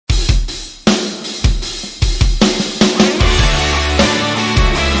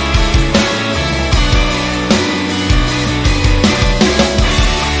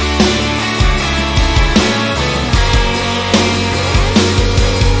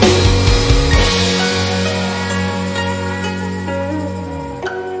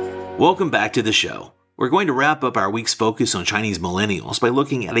Welcome back to the show. We're going to wrap up our week's focus on Chinese millennials by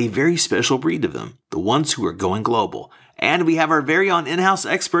looking at a very special breed of them, the ones who are going global. And we have our very own in-house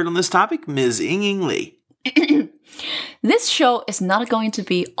expert on this topic, Ms. Yingying Li. This show is not going to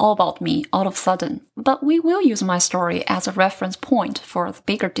be all about me all of a sudden, but we will use my story as a reference point for a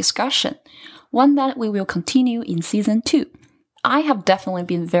bigger discussion, one that we will continue in Season 2. I have definitely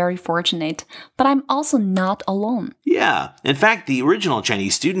been very fortunate, but I'm also not alone. Yeah. In fact, the original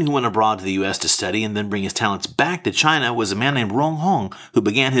Chinese student who went abroad to the U.S. to study and then bring his talents back to China was a man named Rong Hong, who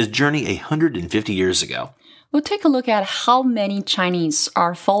began his journey 150 years ago. We'll take a look at how many Chinese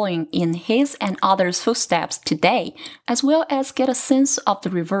are following in his and others' footsteps today, as well as get a sense of the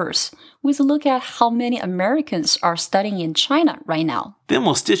reverse, with a look at how many Americans are studying in China right now. Then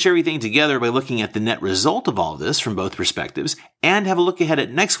we'll stitch everything together by looking at the net result of all this from both perspectives, and have a look ahead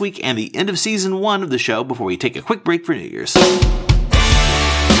at next week and the end of Season 1 of the show before we take a quick break for New Year's.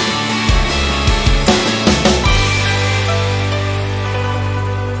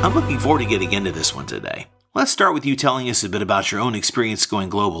 I'm looking forward to getting into this one today. Let's start with you telling us a bit about your own experience going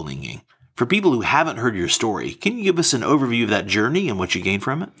global, Yingying. For people who haven't heard your story, can you give us an overview of that journey and what you gained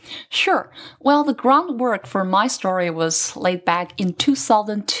from it? Sure. Well, the groundwork for my story was laid back in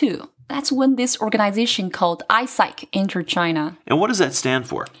 2002. That's when this organization called ISIC entered China. And what does that stand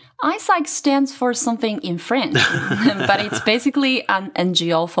for? ISIC stands for something in French, but it's basically an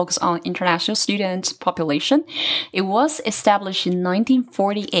NGO focused on international student population. It was established in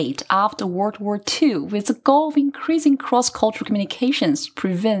 1948 after World War II with the goal of increasing cross-cultural communications to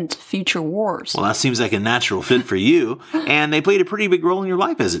prevent future wars. Well, that seems like a natural fit for you, and they played a pretty big role in your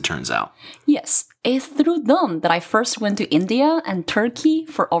life as it turns out. Yes, it's through them that I first went to India and Turkey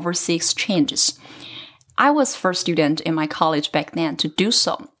for overseas exchanges. I was first student in my college back then to do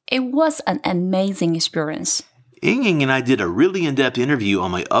so. It was an amazing experience. Yingying and I did a really in-depth interview on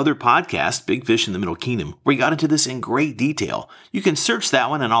my other podcast, Big Fish in the Middle Kingdom, where we got into this in great detail. You can search that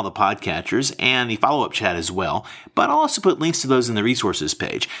one on all the podcatchers and the follow-up chat as well, but I'll also put links to those in the resources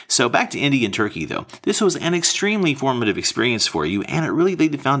page. So back to India and Turkey, though. This was an extremely formative experience for you, and it really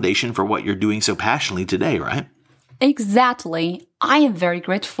laid the foundation for what you're doing so passionately today, right? Exactly. I am very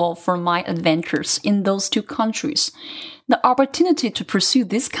grateful for my adventures in those two countries. The opportunity to pursue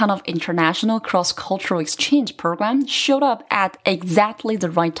this kind of international cross-cultural exchange program showed up at exactly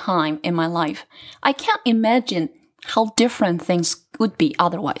the right time in my life. I can't imagine how different things would be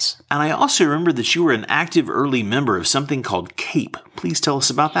otherwise. And I also remember that you were an active early member of something called CAPE. Please tell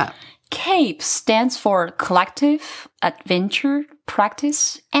us about that. CAPE stands for Collective, Adventure,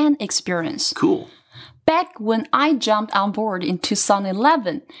 Practice, and Experience. Cool. Back when I jumped on board in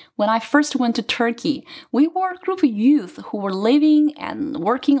 2011, when I first went to Turkey, we were a group of youth who were living and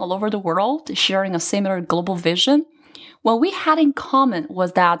working all over the world, sharing a similar global vision. What we had in common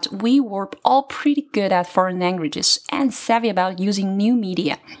was that we were all pretty good at foreign languages and savvy about using new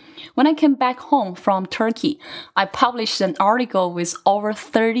media. When I came back home from Turkey, I published an article with over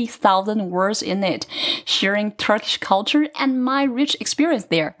 30,000 words in it, sharing Turkish culture and my rich experience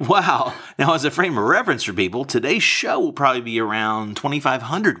there. Wow. Now, as a frame of reference for people, today's show will probably be around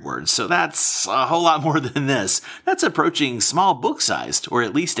 2,500 words, so that's a whole lot more than this. That's approaching small book-sized, or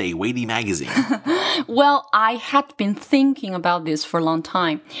at least a weighty magazine. Well, I had been thinking about this for a long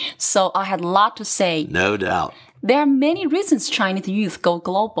time, so I had a lot to say. No doubt. There are many reasons Chinese youth go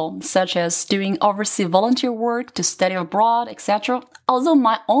global, such as doing overseas volunteer work, to study abroad, etc. Although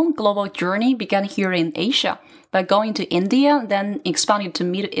my own global journey began here in Asia, by going to India, then expanded to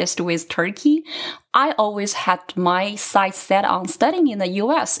Middle East with Turkey, I always had my sights set on studying in the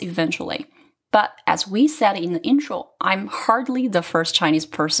US eventually. But as we said in the intro, I'm hardly the first Chinese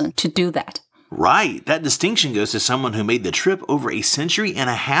person to do that. Right. That distinction goes to someone who made the trip over a century and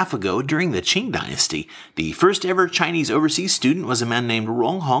a half ago during the Qing Dynasty. The first ever Chinese overseas student was a man named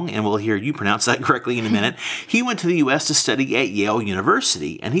Rong Hong, and we'll hear you pronounce that correctly in a minute. He went to the U.S. to study at Yale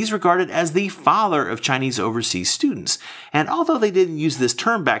University, and he's regarded as the father of Chinese overseas students. And although they didn't use this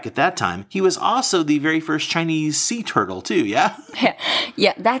term back at that time, he was also the very first Chinese sea turtle too, yeah?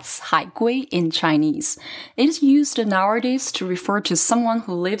 Yeah, that's 海龟 in Chinese. It is used nowadays to refer to someone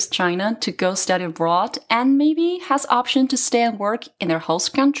who leaves China to go study abroad and maybe has option to stay and work in their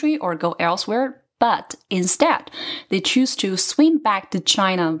host country or go elsewhere, but instead, they choose to swim back to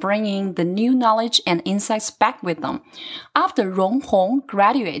China, bringing the new knowledge and insights back with them. After Rong Hong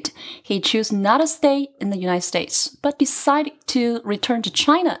graduated, he chose not to stay in the United States, but decided to return to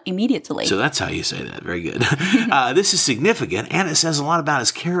China immediately. So that's how you say that. Very good. This is significant, and it says a lot about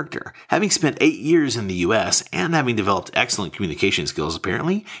his character. Having spent 8 years in the U.S. and having developed excellent communication skills,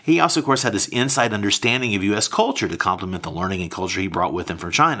 apparently, he also, of course, had this inside understanding of U.S. culture to complement the learning and culture he brought with him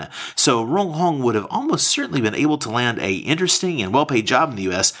from China. So Rong Hong would have almost certainly been able to land a interesting and well-paid job in the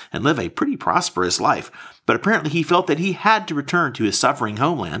U.S. and live a pretty prosperous life. But apparently he felt that he had to return to his suffering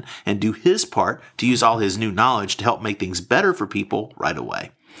homeland and do his part to use all his new knowledge to help make things better for people right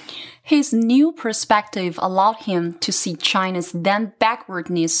away. His new perspective allowed him to see China's then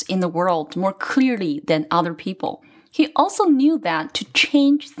backwardness in the world more clearly than other people. He also knew that to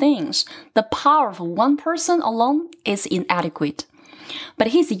change things, the power of one person alone is inadequate. But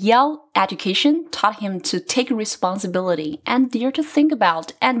his Yale education taught him to take responsibility and dare to think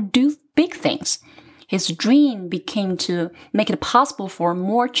about and do big things. His dream became to make it possible for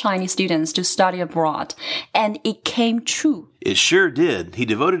more Chinese students to study abroad, and it came true. It sure did. He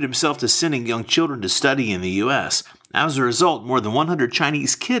devoted himself to sending young children to study in the U.S. As a result, more than 100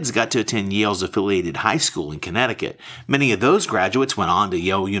 Chinese kids got to attend Yale's affiliated high school in Connecticut. Many of those graduates went on to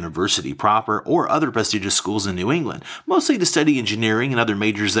Yale University proper or other prestigious schools in New England, mostly to study engineering and other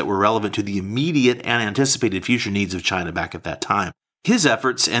majors that were relevant to the immediate and anticipated future needs of China back at that time. His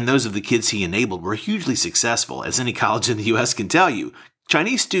efforts and those of the kids he enabled were hugely successful, as any college in the U.S. can tell you.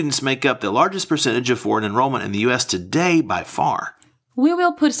 Chinese students make up the largest percentage of foreign enrollment in the U.S. today by far. We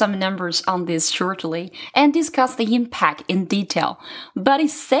will put some numbers on this shortly and discuss the impact in detail, but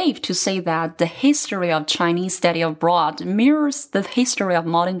it's safe to say that the history of Chinese study abroad mirrors the history of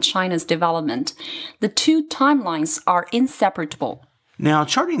modern China's development. The two timelines are inseparable. Now,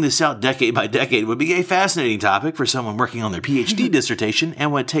 charting this out decade by decade would be a fascinating topic for someone working on their PhD dissertation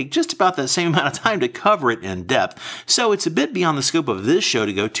and would take just about the same amount of time to cover it in depth. So it's a bit beyond the scope of this show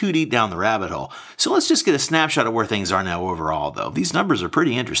to go too deep down the rabbit hole. So let's just get a snapshot of where things are now overall, though. These numbers are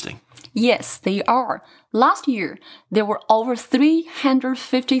pretty interesting. Yes, they are. Last year, there were over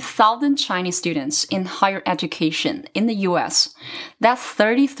 350,000 Chinese students in higher education in the U.S. That's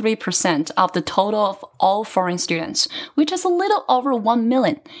 33% of the total of all foreign students, which is a little over 1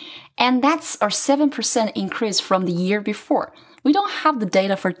 million. And that's a 7% increase from the year before. We don't have the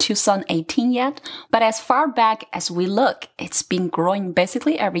data for 2018 yet, but as far back as we look, it's been growing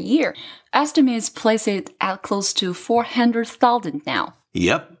basically every year. Estimates place it at close to 400,000 now.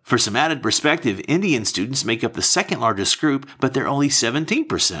 Yep. For some added perspective, Indian students make up the second largest group, but they're only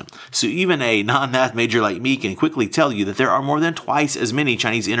 17%. So even a non-math major like me can quickly tell you that there are more than twice as many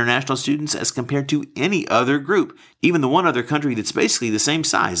Chinese international students as compared to any other group, even the one other country that's basically the same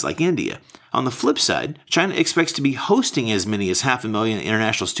size, like India. On the flip side, China expects to be hosting as many as 500,000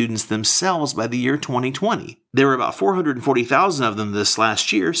 international students themselves by the year 2020. There were about 440,000 of them this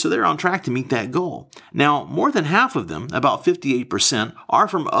last year, so they're on track to meet that goal. Now, more than half of them, about 58%, are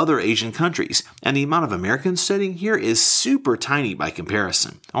from other Asian countries, and the amount of Americans studying here is super tiny by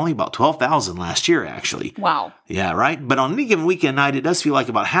comparison. Only about 12,000 last year, actually. Wow. Yeah, right? But on any given weekend night, it does feel like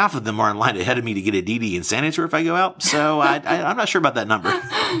about half of them are in line ahead of me to get a DD in Sanitary if I go out, so I'm not sure about that number.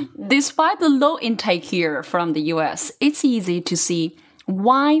 Despite the low intake here from the US, it's easy to see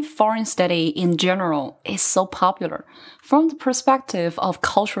why foreign study in general is so popular. From the perspective of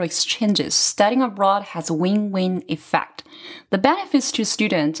cultural exchanges, studying abroad has a win-win effect. The benefits to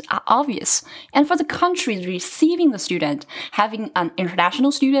students are obvious, and for the country receiving the student, having an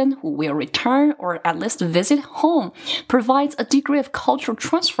international student who will return or at least visit home provides a degree of cultural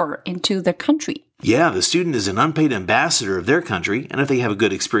transfer into the country. Yeah, the student is an unpaid ambassador of their country, and if they have a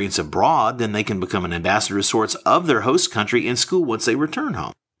good experience abroad, then they can become an ambassador of sorts of their host country in school once they return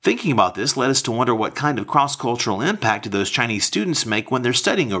home. Thinking about this led us to wonder what kind of cross-cultural impact do those Chinese students make when they're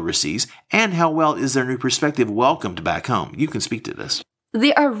studying overseas, and how well is their new perspective welcomed back home? You can speak to this.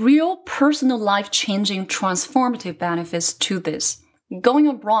 There are real personal life-changing transformative benefits to this. Going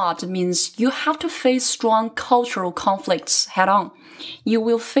abroad means you have to face strong cultural conflicts head-on. You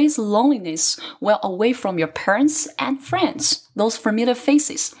will face loneliness while away from your parents and friends, those familiar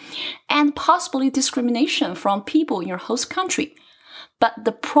faces, and possibly discrimination from people in your host country. But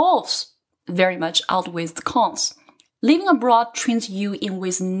the pros very much outweighs the cons. Living abroad trains you in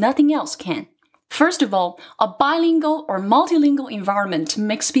ways nothing else can. First of all, a bilingual or multilingual environment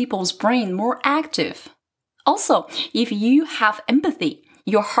makes people's brain more active. Also, if you have empathy,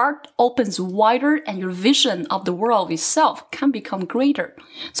 your heart opens wider and your vision of the world itself can become greater.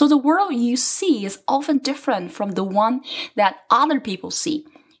 So the world you see is often different from the one that other people see.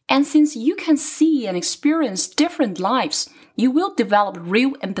 And since you can see and experience different lives, you will develop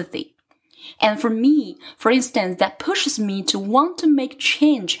real empathy. And for me, for instance, that pushes me to want to make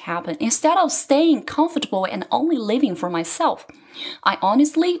change happen instead of staying comfortable and only living for myself. I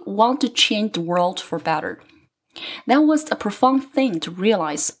honestly want to change the world for better. That was a profound thing to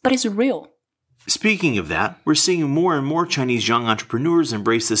realize, but it's real. Speaking of that, we're seeing more and more Chinese young entrepreneurs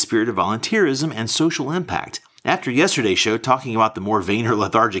embrace the spirit of volunteerism and social impact. After yesterday's show talking about the more vain or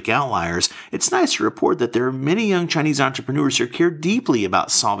lethargic outliers, it's nice to report that there are many young Chinese entrepreneurs who care deeply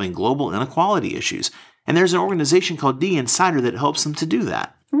about solving global inequality issues. And there's an organization called The Insider that helps them to do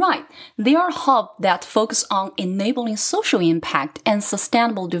that. Right. They are a hub that focus on enabling social impact and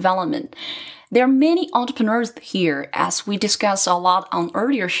sustainable development. There are many entrepreneurs here. As we discussed a lot on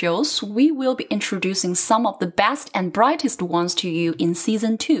earlier shows, we will be introducing some of the best and brightest ones to you in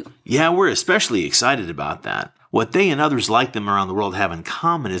Season 2. Yeah, we're especially excited about that. What they and others like them around the world have in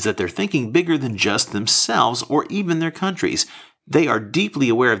common is that they're thinking bigger than just themselves or even their countries. They are deeply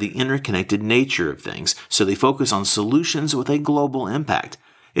aware of the interconnected nature of things, so they focus on solutions with a global impact.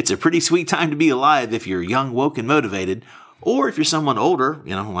 It's a pretty sweet time to be alive if you're young, woke, and motivated. Or if you're someone older,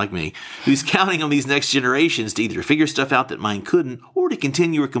 like me, who's counting on these next generations to either figure stuff out that mine couldn't, or to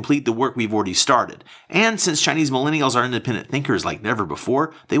continue or complete the work we've already started. And since Chinese millennials are independent thinkers like never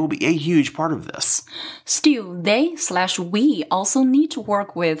before, they will be a huge part of this. Still, they/we also need to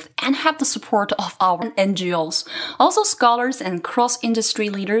work with and have the support of our NGOs. Also, scholars and cross-industry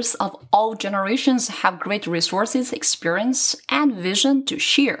leaders of all generations have great resources, experience, and vision to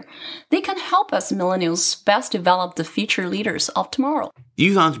share. They can help us millennials best develop the future leaders of tomorrow.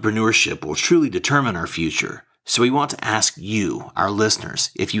 Youth entrepreneurship will truly determine our future. So we want to ask you, our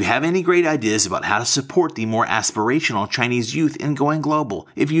listeners, if you have any great ideas about how to support the more aspirational Chinese youth in going global.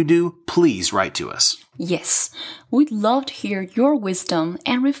 If you do, please write to us. Yes, we'd love to hear your wisdom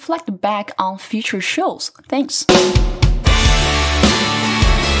and reflect back on future shows. Thanks.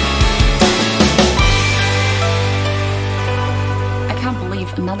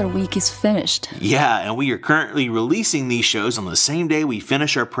 Another week is finished. Yeah, and we are currently releasing these shows on the same day we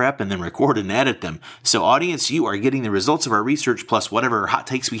finish our prep and then record and edit them. So audience, you are getting the results of our research plus whatever hot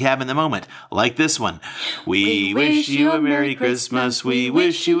takes we have in the moment, like this one. We wish you a Merry Christmas, we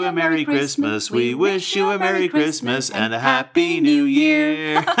wish you a Merry Christmas, we wish you a Merry Christmas and a Happy New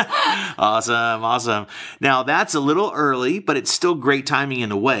Year. Awesome. Now that's a little early, but it's still great timing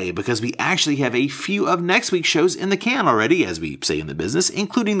in a way because we actually have a few of next week's shows in the can already, as we say in the business,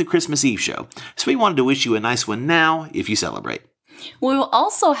 including the Christmas Eve show. So we wanted to wish you a nice one now if you celebrate. We will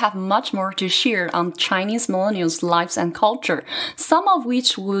also have much more to share on Chinese millennials' lives and culture, some of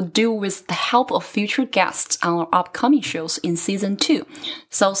which we'll do with the help of future guests on our upcoming shows in Season 2.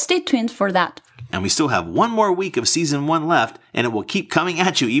 So stay tuned for that. And we still have one more week of Season 1 left, and it will keep coming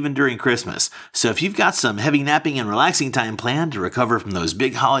at you even during Christmas. So if you've got some heavy napping and relaxing time planned to recover from those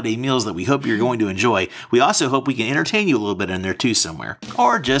big holiday meals that we hope you're going to enjoy, we also hope we can entertain you a little bit in there too somewhere.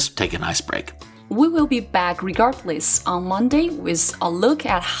 Or just take a nice break. We will be back regardless on Monday with a look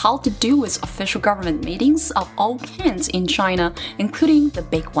at how to deal with official government meetings of all kinds in China, including the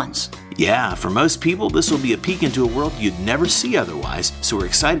big ones. Yeah, for most people, this will be a peek into a world you'd never see otherwise, so we're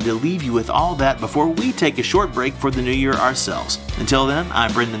excited to leave you with all that before we take a short break for the new year ourselves. Until then,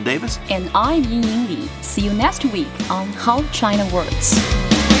 I'm Brendan Davis. And I'm Yingying. See you next week on How China Works.